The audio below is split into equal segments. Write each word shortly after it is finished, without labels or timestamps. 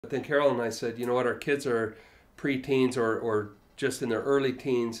But then Carol and I said, you know what, our kids are pre-teens or just in their early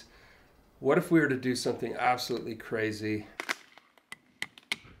teens. What if we were to do something absolutely crazy?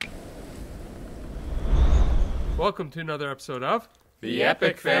 Welcome to another episode of The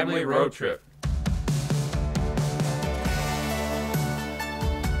Epic Family Road Trip.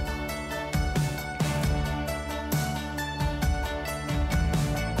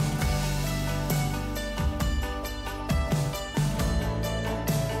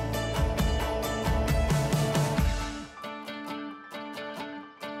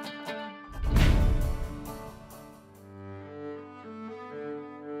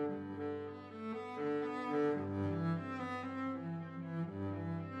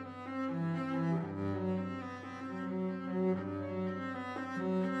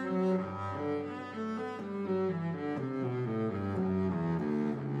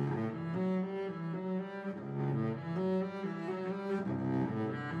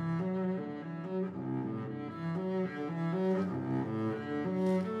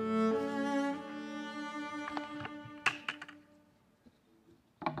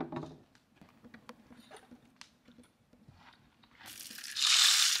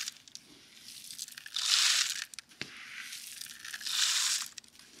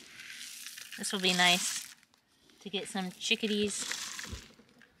 This will be nice to get some chickadees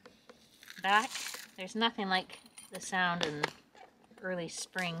back. There's nothing like the sound in early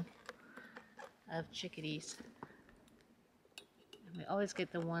spring of chickadees. And we always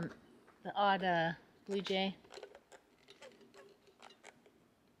get the odd blue jay.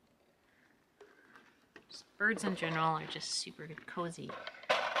 Birds in general are just super cozy.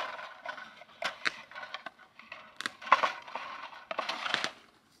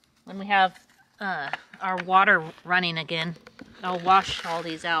 When we have our water running again, I'll wash all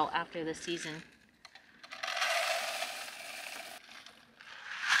these out after the season.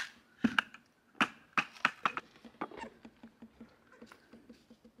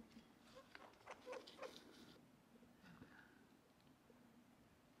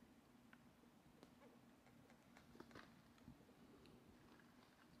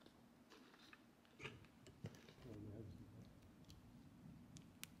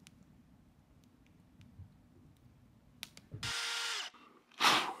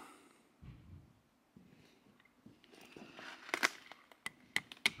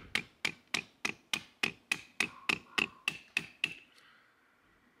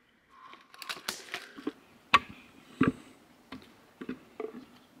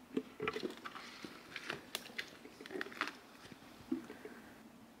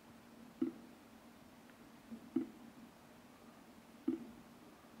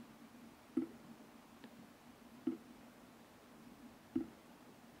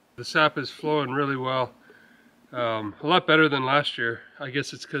 The sap is flowing really well, a lot better than last year. I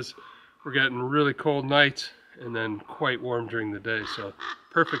guess it's because we're getting really cold nights and then quite warm during the day, so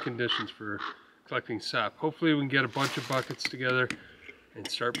perfect conditions for collecting sap. Hopefully we can get a bunch of buckets together and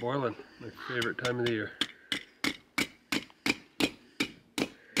start boiling. My favorite time of the year.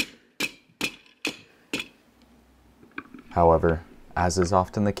 However, as is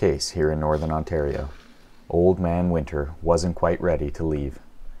often the case here in Northern Ontario, Old Man Winter wasn't quite ready to leave.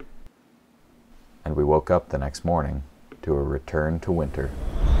 And we woke up the next morning to a return to winter.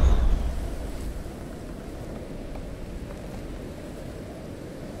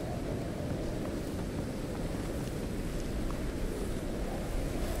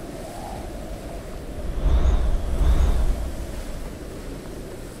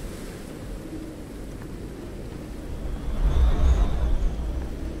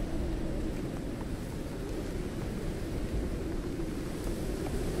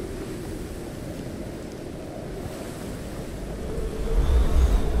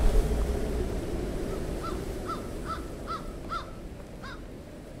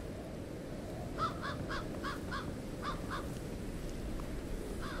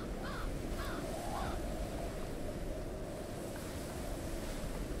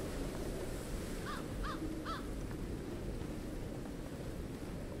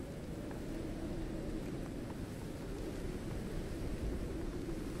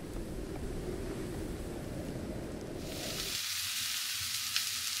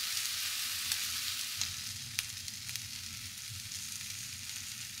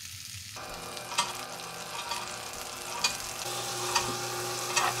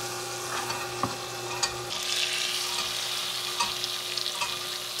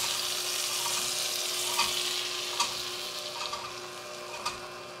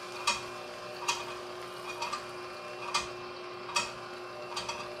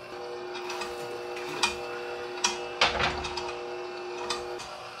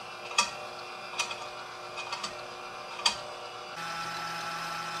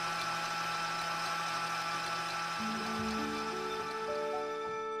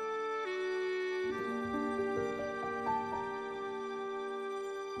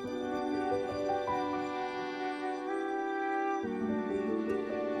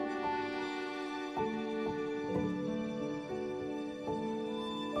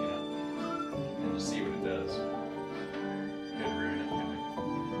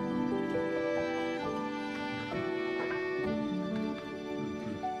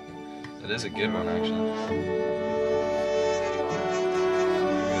 That is a good one, actually.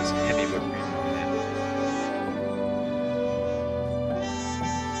 There's heavy wood removed.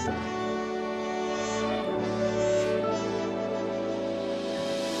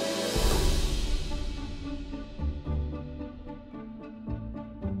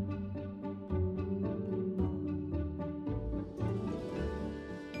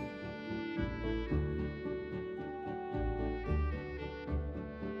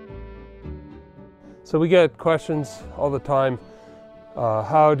 So we get questions all the time.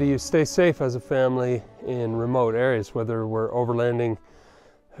 How do you stay safe as a family in remote areas, whether we're overlanding,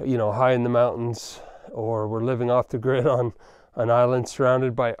 high in the mountains, or we're living off the grid on an island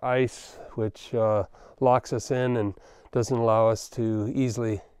surrounded by ice, which locks us in and doesn't allow us to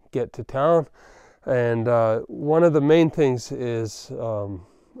easily get to town. And one of the main things is a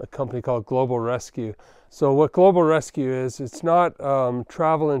company called Global Rescue. So what Global Rescue is, it's not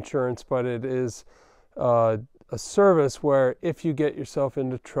travel insurance, but it is a service where if you get yourself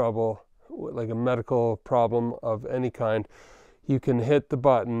into trouble, like a medical problem of any kind, you can hit the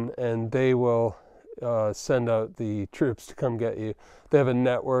button and they will send out the troops to come get you. They have a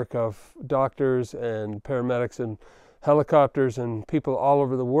network of doctors and paramedics and helicopters and people all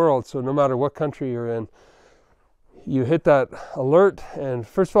over the world. So no matter what country you're in, you hit that alert, and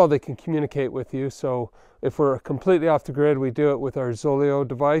first of all, they can communicate with you. So if we're completely off the grid, we do it with our Zoleo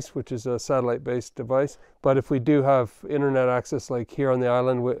device, which is a satellite-based device. But if we do have internet access, like here on the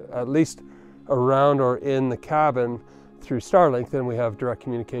island, at least around or in the cabin through Starlink, then we have direct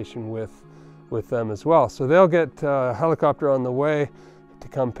communication with them as well. So they'll get a helicopter on the way to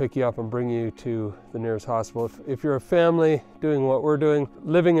come pick you up and bring you to the nearest hospital. If you're a family doing what we're doing,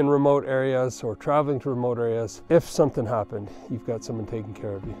 living in remote areas or traveling to remote areas, if something happened, you've got someone taking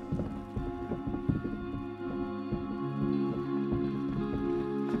care of you.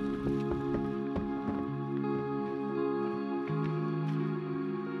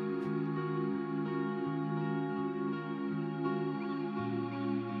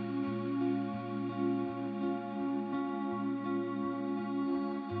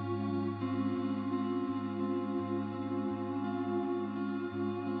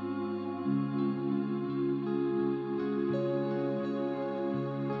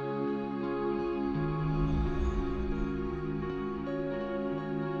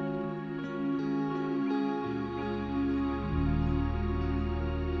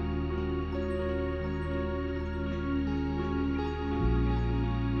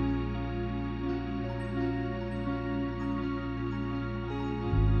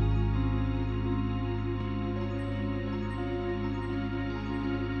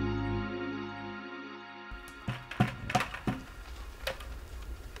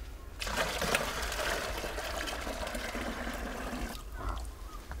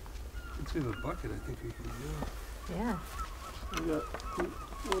 We have a bucket, I think we can do. Yeah. We got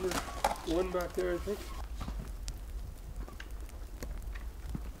one back there, I think.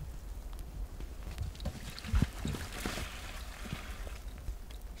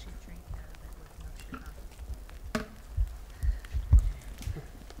 Should drink out of it with no sugar.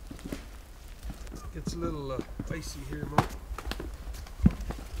 It gets a little icy here, Mom.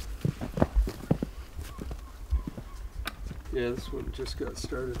 Yeah, this one just got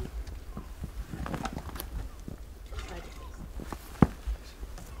started.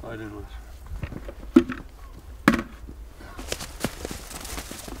 I didn't want to.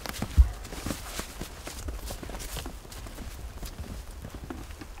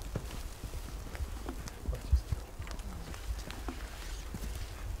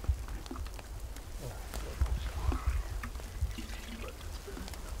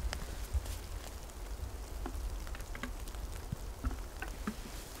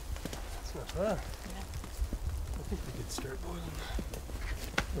 It's not bad. Yeah. I think we could start boiling.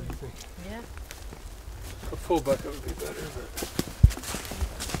 What do you think? Yeah. A full bucket would be better, but...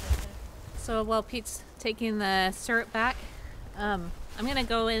 So while Pete's taking the syrup back, I'm gonna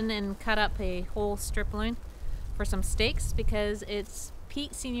go in and cut up a whole strip loin for some steaks because it's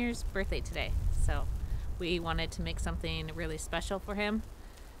Pete Sr.'s birthday today. So we wanted to make something really special for him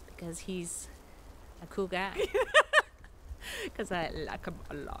because he's a cool guy. Because I like him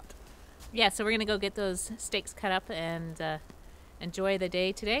a lot. Yeah, so we're gonna go get those steaks cut up and enjoy the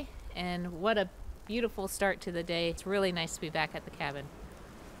day today. And what a beautiful start to the day. It's really nice to be back at the cabin.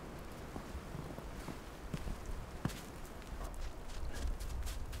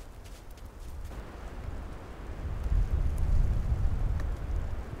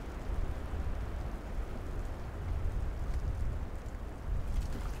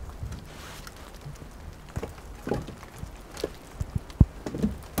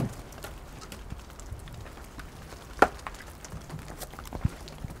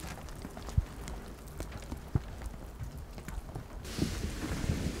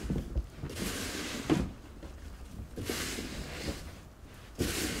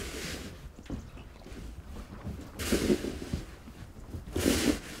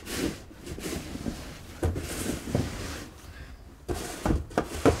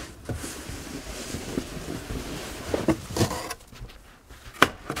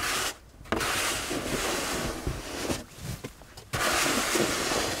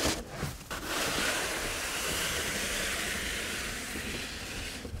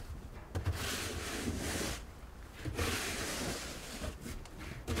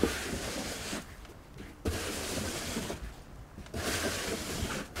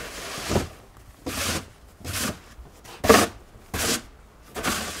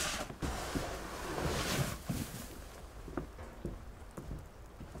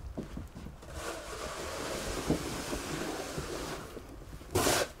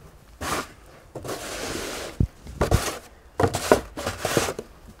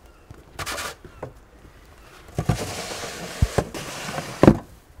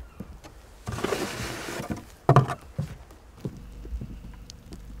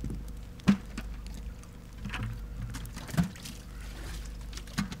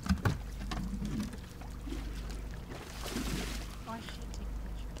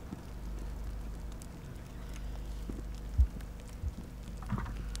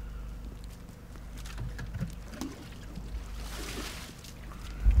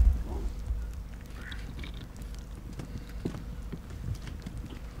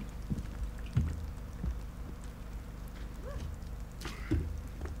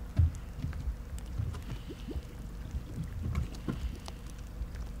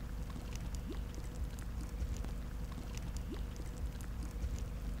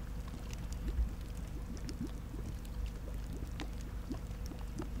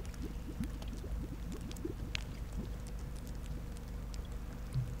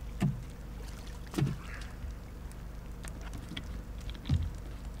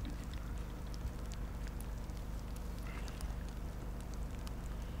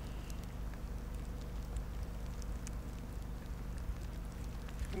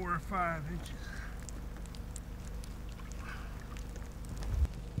 4 or 5 inches.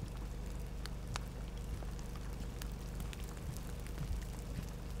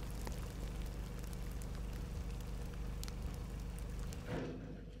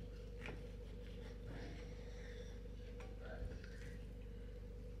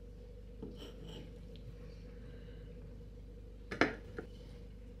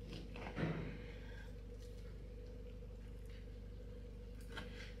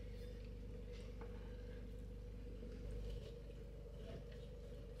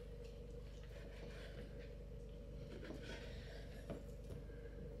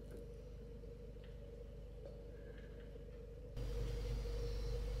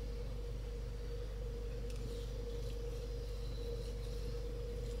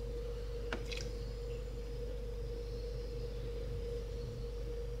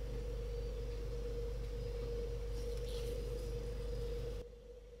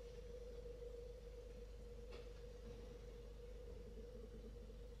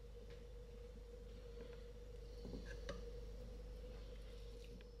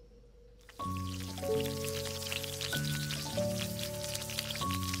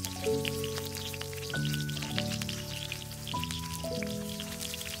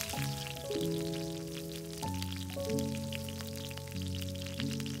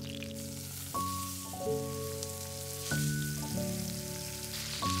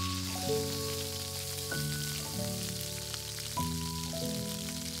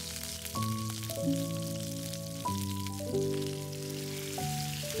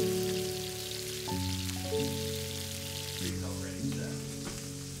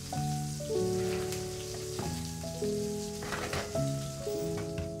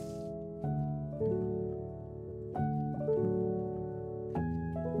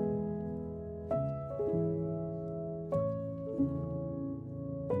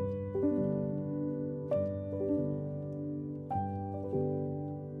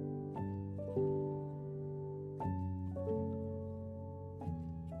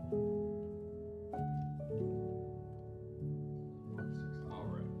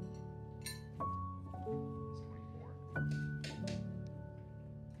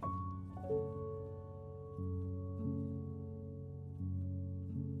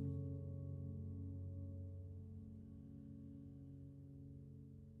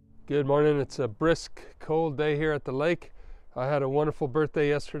 Good morning. It's a brisk, cold day here at the lake. I had a wonderful birthday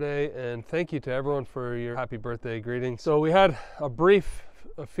yesterday, and thank you to everyone for your happy birthday greetings. So we had a brief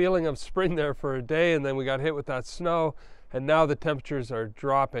feeling of spring there for a day, and then we got hit with that snow, and now the temperatures are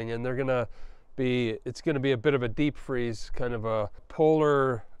dropping, and it's gonna be a bit of a deep freeze, kind of a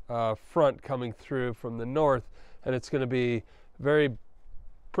polar front coming through from the north, and it's gonna be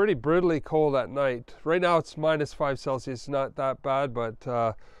pretty brutally cold at night. Right now it's -5 Celsius, not that bad,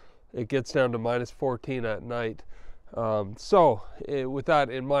 but it gets down to -14 at night. With that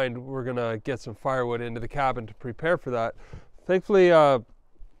in mind, we're gonna get some firewood into the cabin to prepare for that. Thankfully,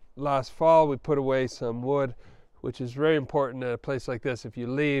 last fall we put away some wood, which is very important in a place like this. If you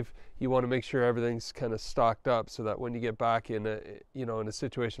leave, you want to make sure everything's kind of stocked up so that when you get back in a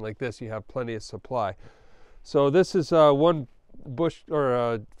situation like this, you have plenty of supply. So this is one bush or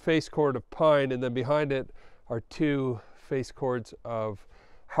a face cord of pine, and then behind it are 2 face cords of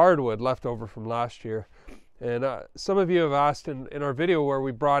hardwood left over from last year. And some of you have asked in our video where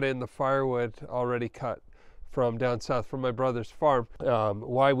we brought in the firewood already cut from down south from my brother's farm,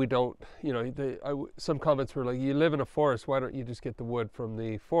 why we don't, some comments were like, you live in a forest, why don't you just get the wood from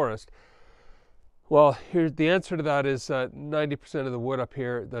the forest? Well, here's the answer to that is 90% of the wood up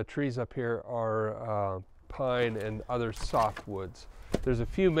here, the trees up here, are pine and other soft woods. There's a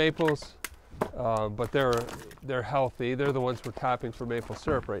few maples, but they're healthy. They're the ones we're tapping for maple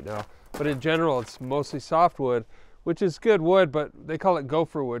syrup right now. But in general, it's mostly softwood, which is good wood, but they call it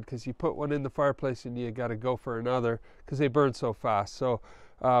gopher wood because you put one in the fireplace and you got to go for another because they burn so fast. So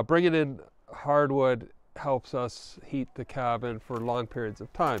bringing in hardwood helps us heat the cabin for long periods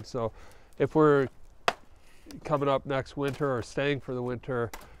of time. So if we're coming up next winter or staying for the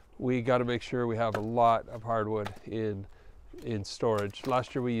winter, we got to make sure we have a lot of hardwood in storage.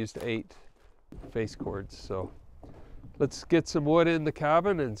 Last year we used 8 face cords. So let's get some wood in the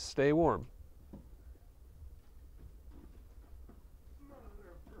cabin and stay warm.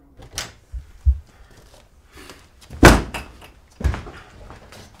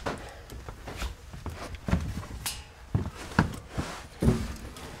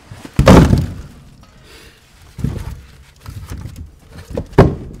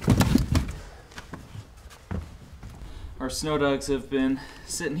 Our snow dogs have been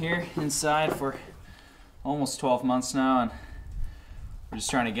sitting here inside for almost 12 months now, and We're just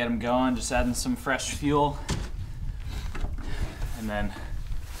trying to get them going, just adding some fresh fuel, and then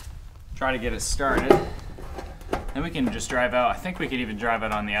try to get it started. Then we can just drive out. I think we could even drive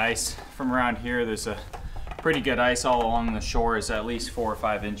out on the ice. From around here, there's a pretty good ice all along the shore. It's at least 4 or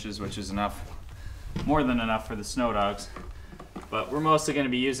 5 inches, which is enough, more than enough for the snow dogs. But we're mostly going to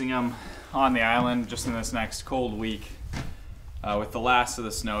be using them on the island just in this next cold week with the last of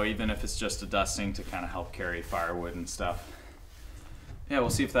the snow, even if it's just a dusting to kind of help carry firewood and stuff. Yeah, we'll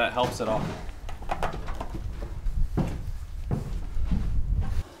see if that helps at all.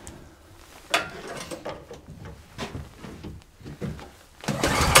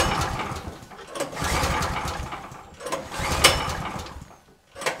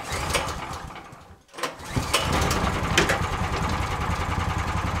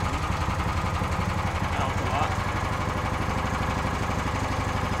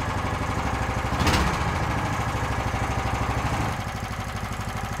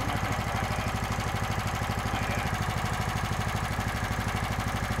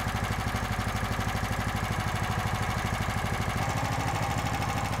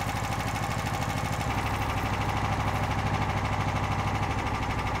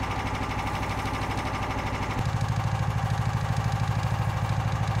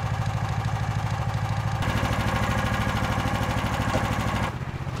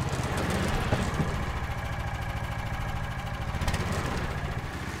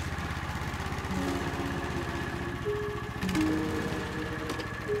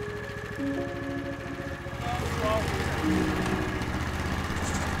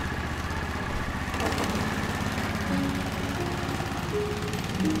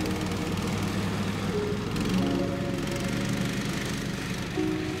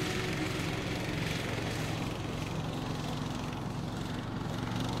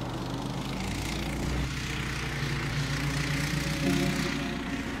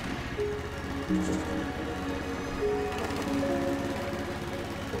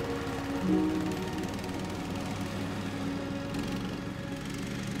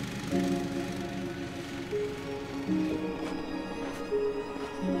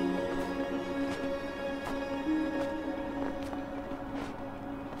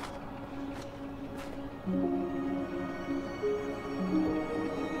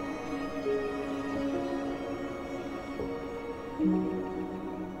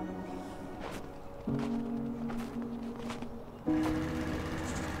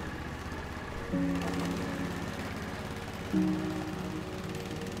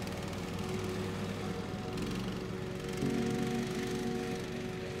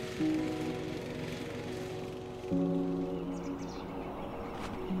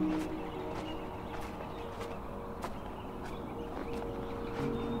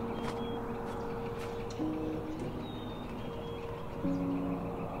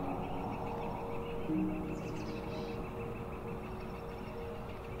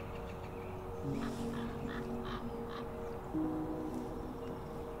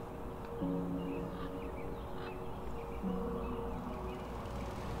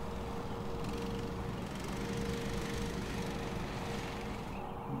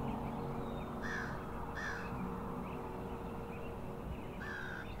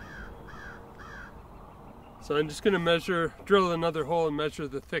 So I'm just going to drill another hole and measure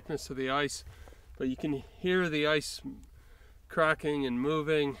the thickness of the ice. But you can hear the ice cracking and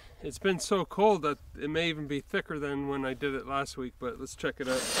moving. It's been so cold that it may even be thicker than when I did it last week, but let's check it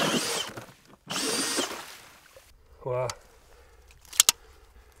out. Wow.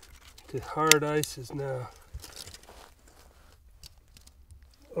 The hard ice is now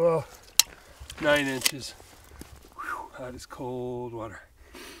 9 inches. Whew, that is cold water.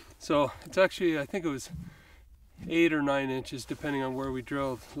 So it's actually, I think it was 8 or 9 inches depending on where we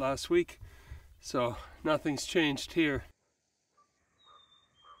drilled last week. So nothing's changed here.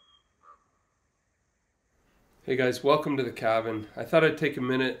 Hey guys, welcome to the cabin. I thought I'd take a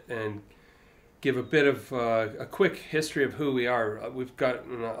minute and give a bit of a quick history of who we are. We've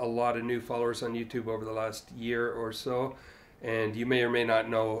gotten a lot of new followers on YouTube over the last year or so, and you may or may not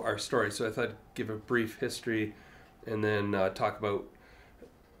know our story. So I thought I'd give a brief history and then talk about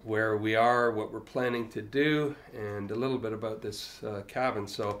where we are, what we're planning to do, and a little bit about this cabin.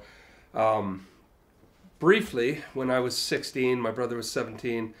 So briefly, when I was 16, my brother was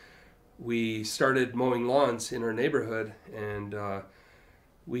 17, we started mowing lawns in our neighborhood, and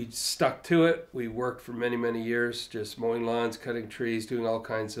we stuck to it. We worked for many, many years just mowing lawns, cutting trees, doing all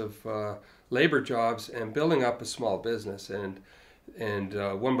kinds of labor jobs, and building up a small business. And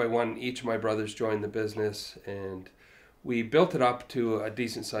one by one, each of my brothers joined the business, and we built it up to a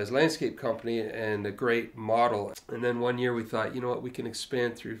decent sized landscape company and a great model. And then one year we thought, you know what, we can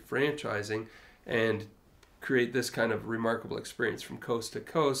expand through franchising and create this kind of remarkable experience from coast to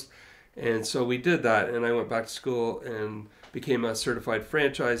coast. And so we did that, and I went back to school and became a certified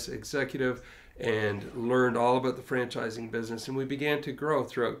franchise executive and learned all about the franchising business. And we began to grow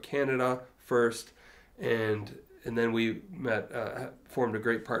throughout Canada first, and then we formed a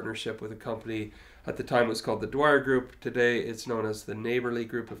great partnership with a company. At the time it was called the Dwyer Group. Today it's known as the Neighborly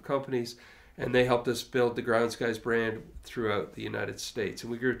Group of Companies, and they helped us build the Ground Skies brand throughout the United States.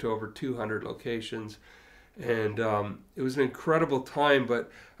 And we grew to over 200 locations. And it was an incredible time,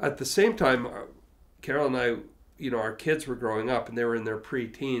 but at the same time, Carol and I, you know, our kids were growing up and they were in their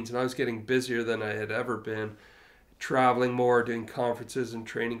pre-teens, and I was getting busier than I had ever been, traveling more, doing conferences and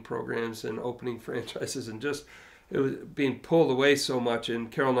training programs and opening franchises, and just it was being pulled away so much.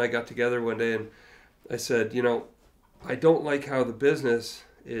 And Carol and I got together one day and I said, you know, I don't like how the business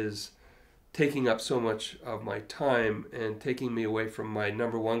is taking up so much of my time and taking me away from my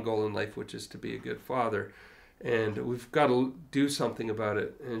number one goal in life, which is to be a good father. And we've got to do something about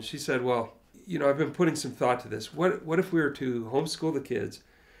it. And she said, well, you know, I've been putting some thought to this. What if we were to homeschool the kids,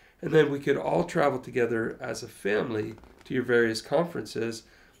 and then we could all travel together as a family to your various conferences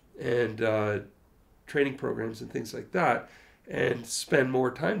and training programs and things like that, and spend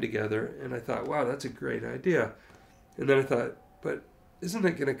more time together? And I thought, wow, that's a great idea. And then I thought, but isn't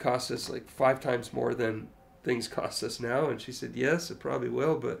it going to cost us like 5 times more than things cost us now? And she said, yes, it probably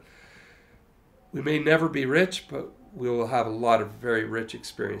will, but we may never be rich, but we will have a lot of very rich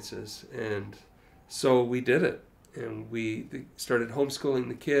experiences. And so we did it. And we started homeschooling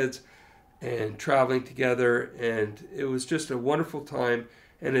the kids and traveling together. And it was just a wonderful time.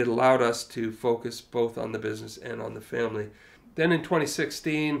 And it allowed us to focus both on the business and on the family. Then in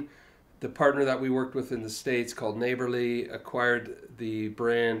 2016, the partner that we worked with in the States called Neighborly acquired the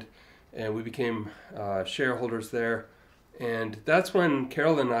brand, and we became shareholders there. And that's when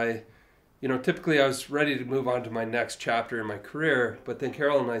Carol and I, you know, typically I was ready to move on to my next chapter in my career, but then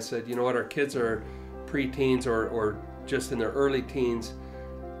Carol and I said, you know what, our kids are pre-teens or just in their early teens.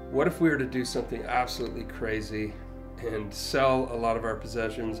 What if we were to do something absolutely crazy and sell a lot of our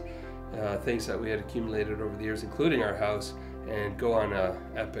possessions, things that we had accumulated over the years, including our house, and go on a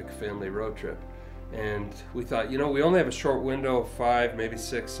epic family road trip? And we thought, you know, we only have a short window of 5, maybe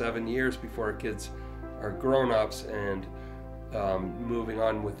 6, 7 years before our kids are grown-ups and moving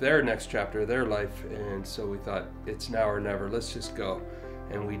on with their next chapter of their life. And so we thought, it's now or never, let's just go.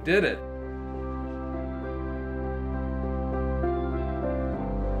 And we did it.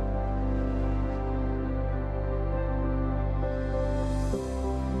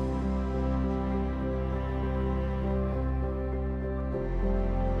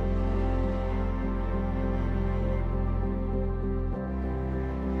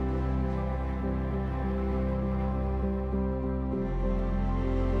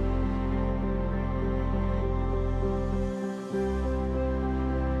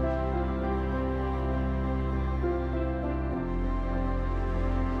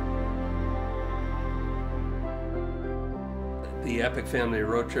 The Epic Family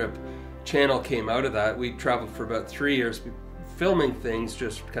Road Trip channel came out of that. We traveled for about 3 years filming things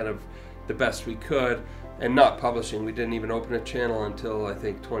just kind of the best we could and not publishing. We didn't even open a channel until I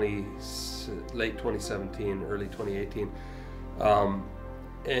think late 2017, early 2018.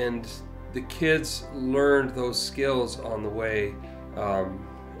 And the kids learned those skills on the way,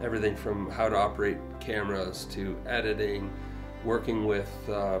 everything from how to operate cameras to editing, working with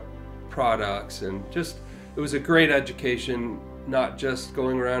products, and just it was a great education, not just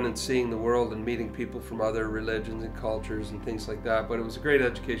going around and seeing the world and meeting people from other religions and cultures and things like that, but it was a great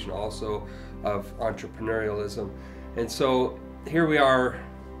education also of entrepreneurialism. And so here we are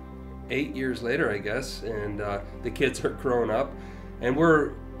 8 years later, I guess, and the kids are grown up, and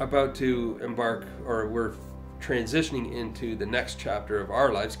we're about to embark, or we're transitioning into the next chapter of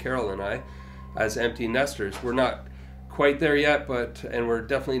our lives, Carol and I, as empty nesters. We're not quite there yet, and we're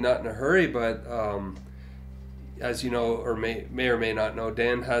definitely not in a hurry, but as you know, or may or may not know,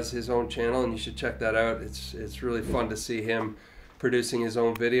 Dan has his own channel, and you should check that out. It's really fun to see him producing his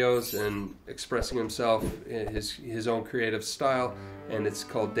own videos and expressing himself in his own creative style, and it's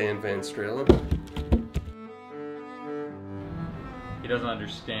called Dan Van Stralen. He doesn't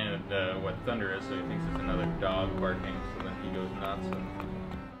understand what thunder is, so he thinks it's another dog barking, so then he goes nuts.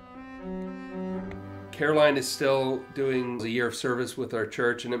 Caroline is still doing a year of service with our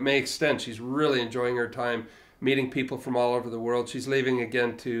church, and it may extend. She's really enjoying her time meeting people from all over the world. She's leaving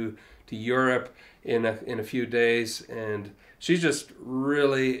again to Europe in a few days, and she's just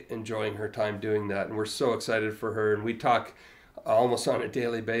really enjoying her time doing that, and we're so excited for her. And we talk almost on a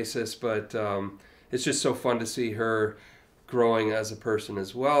daily basis, but it's just so fun to see her growing as a person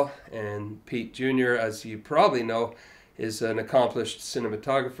as well. And Pete Jr., as you probably know, is an accomplished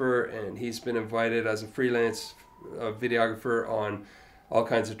cinematographer, and he's been invited as a freelance videographer on all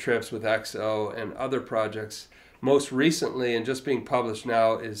kinds of trips with XO and other projects. Most recently, and just being published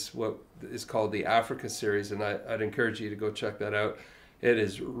now, is what is called the Africa series, and I'd encourage you to go check that out. It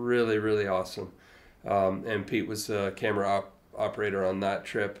is really, really awesome. And Pete was a camera operator on that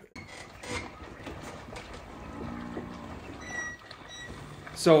trip.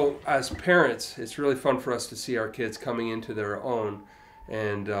 So as parents, it's really fun for us to see our kids coming into their own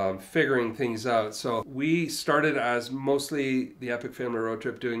and figuring things out. So we started as mostly the Epic Family Road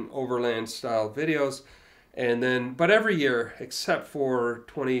Trip, doing overland style videos, and then, but every year except for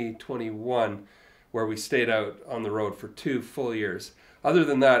 2021, where we stayed out on the road for 2 full years. Other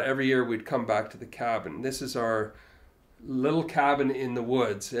than that, every year we'd come back to the cabin. This is our little cabin in the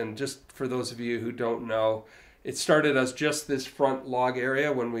woods, and just for those of you who don't know, it started as just this front log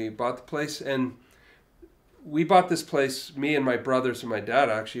area when we bought the place. And we bought this place, me and my brothers and my dad,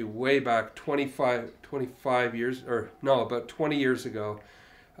 actually way back 25 years, or no, about 20 years ago,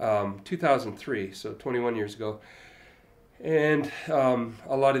 2003, so 21 years ago. And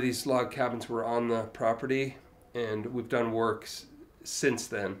a lot of these log cabins were on the property, and we've done work since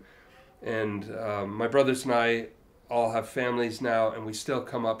then. And my brothers and I all have families now, and we still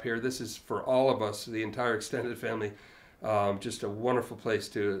come up here. This is, for all of us, the entire extended family, just a wonderful place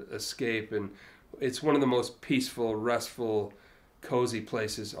to escape, and it's one of the most peaceful, restful, cozy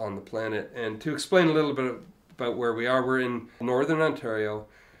places on the planet. And to explain a little bit about where we are, we're in northern Ontario.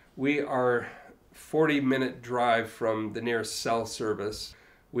 We are 40-minute drive from the nearest cell service.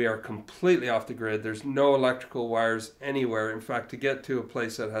 We are completely off the grid. There's no electrical wires anywhere. In fact, to get to a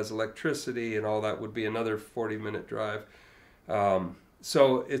place that has electricity and all that would be another 40-minute drive.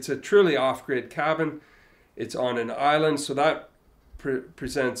 So it's a truly off-grid cabin. It's on an island, so that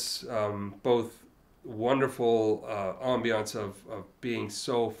presents both wonderful ambiance of being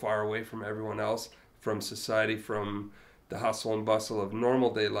so far away from everyone else, from society, from the hustle and bustle of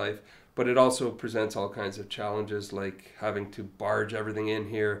normal day life. But it also presents all kinds of challenges, like having to barge everything in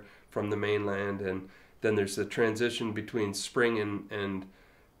here from the mainland. And then there's the transition between spring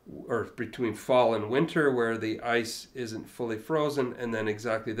or between fall and winter, where the ice isn't fully frozen. And then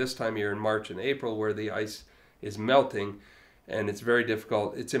exactly this time of year in March and April, where the ice is melting. And it's very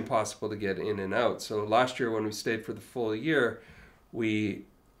difficult. It's impossible to get in and out. So last year when we stayed for the full year, we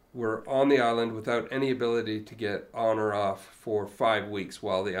were on the island without any ability to get on or off for 5 weeks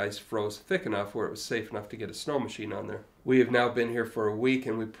while the ice froze thick enough where it was safe enough to get a snow machine on there. We have now been here for a week,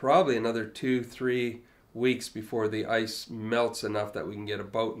 and we probably another 2-3 weeks before the ice melts enough that we can get a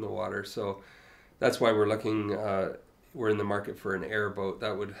boat in the water. So that's why we're looking, we're in the market for an airboat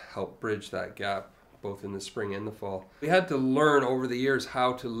that would help bridge that gap, both in the spring and the fall. We had to learn over the years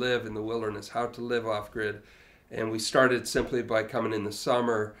how to live in the wilderness, how to live off-grid. And we started simply by coming in the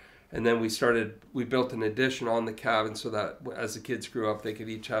summer, and then we built an addition on the cabin so that as the kids grew up, they could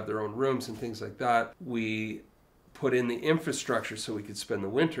each have their own rooms and things like that. We put in the infrastructure so we could spend the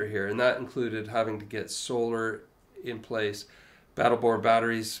winter here, and that included having to get solar in place, battle-bore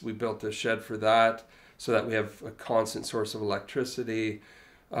batteries. We built a shed for that so that we have a constant source of electricity.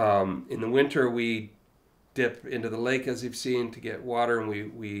 In the winter, we dip into the lake, as you've seen, to get water, and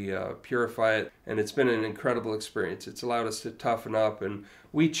we purify it, and it's been an incredible experience. It's allowed us to toughen up, and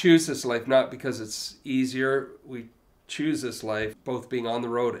we choose this life not because it's easier. We choose this life, both being on the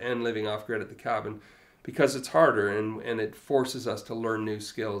road and living off-grid at the cabin, because it's harder, and it forces us to learn new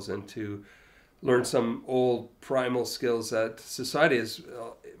skills and to learn some old primal skills that society is,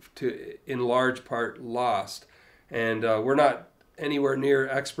 in large part, lost. And we're not anywhere near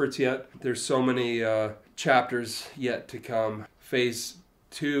experts yet. There's so many chapters yet to come. Phase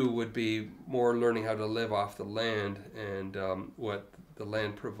 2 would be more learning how to live off the land and what the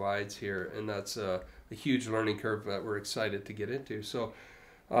land provides here, and that's a huge learning curve that we're excited to get into. So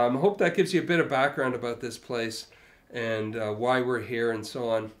I hope that gives you a bit of background about this place and why we're here and so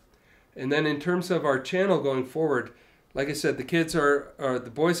on. And then in terms of our channel going forward, like I said, the kids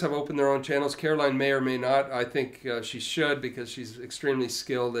the boys have opened their own channels. Caroline may or may not. I think she should, because she's extremely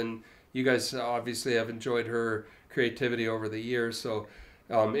skilled, and you guys obviously have enjoyed her creativity over the years. So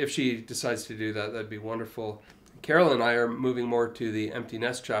if she decides to do that, that'd be wonderful. Carol and I are moving more to the empty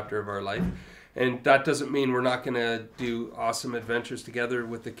nest chapter of our life. And that doesn't mean we're not going to do awesome adventures together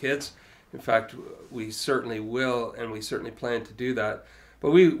with the kids. In fact, we certainly will, and we certainly plan to do that.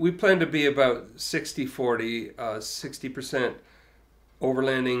 But we plan to be about 60-40, 60%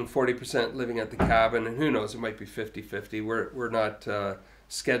 overlanding, 40% living at the cabin, and who knows, it might be 50-50. We're not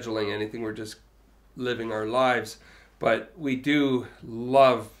scheduling anything, we're just living our lives. But we do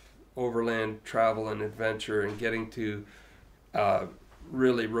love overland travel and adventure and getting to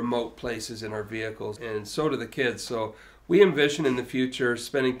really remote places in our vehicles, and so do the kids. So we envision in the future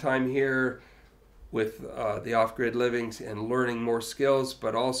spending time here with the off-grid livings and learning more skills,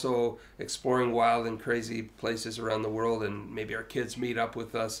 but also exploring wild and crazy places around the world, and maybe our kids meet up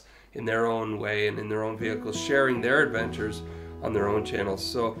with us in their own way and in their own vehicles, sharing their adventures on their own channels.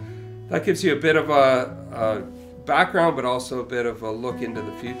 So that gives you a bit of a background, but also a bit of a look into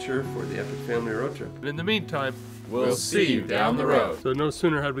the future for the Epic Family Road Trip. And in the meantime, We'll see you down the road. so no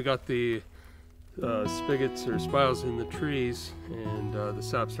sooner had we got the spigots or spiles in the trees and the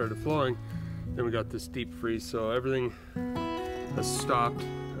sap started flowing, then we got this deep freeze, so everything has stopped.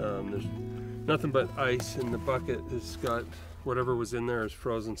 There's nothing but ice, and the bucket has got whatever was in there is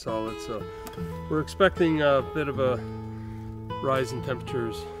frozen solid. So we're expecting a bit of a rise in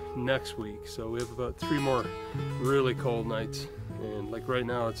temperatures next week. So we have about 3 more really cold nights, and like right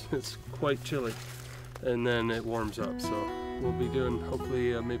now it's quite chilly, and then it warms up. So we'll be doing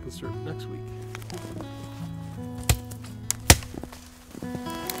hopefully maple syrup next week.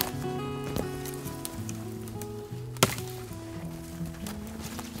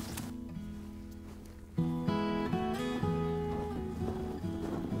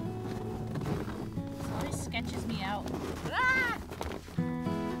 Always sketches me out. Ah!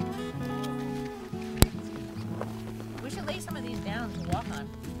 We should lay some of these down to walk on.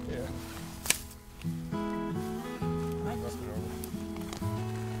 Yeah.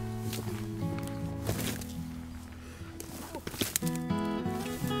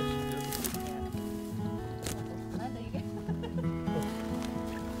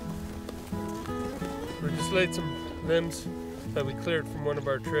 We just laid some limbs that we cleared from one of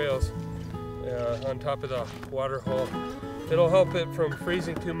our trails on top of the water hole. It'll help it from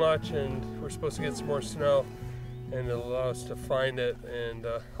freezing too much, and we're supposed to get some more snow, and it'll allow us to find it, and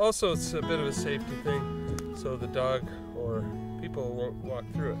also it's a bit of a safety thing so the dog or people won't walk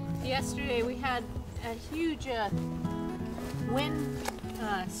through it. Yesterday we had a huge wind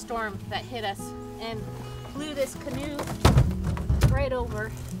storm that hit us and blew this canoe right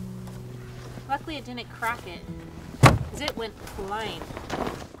over. Luckily it didn't crack it, because it went flying.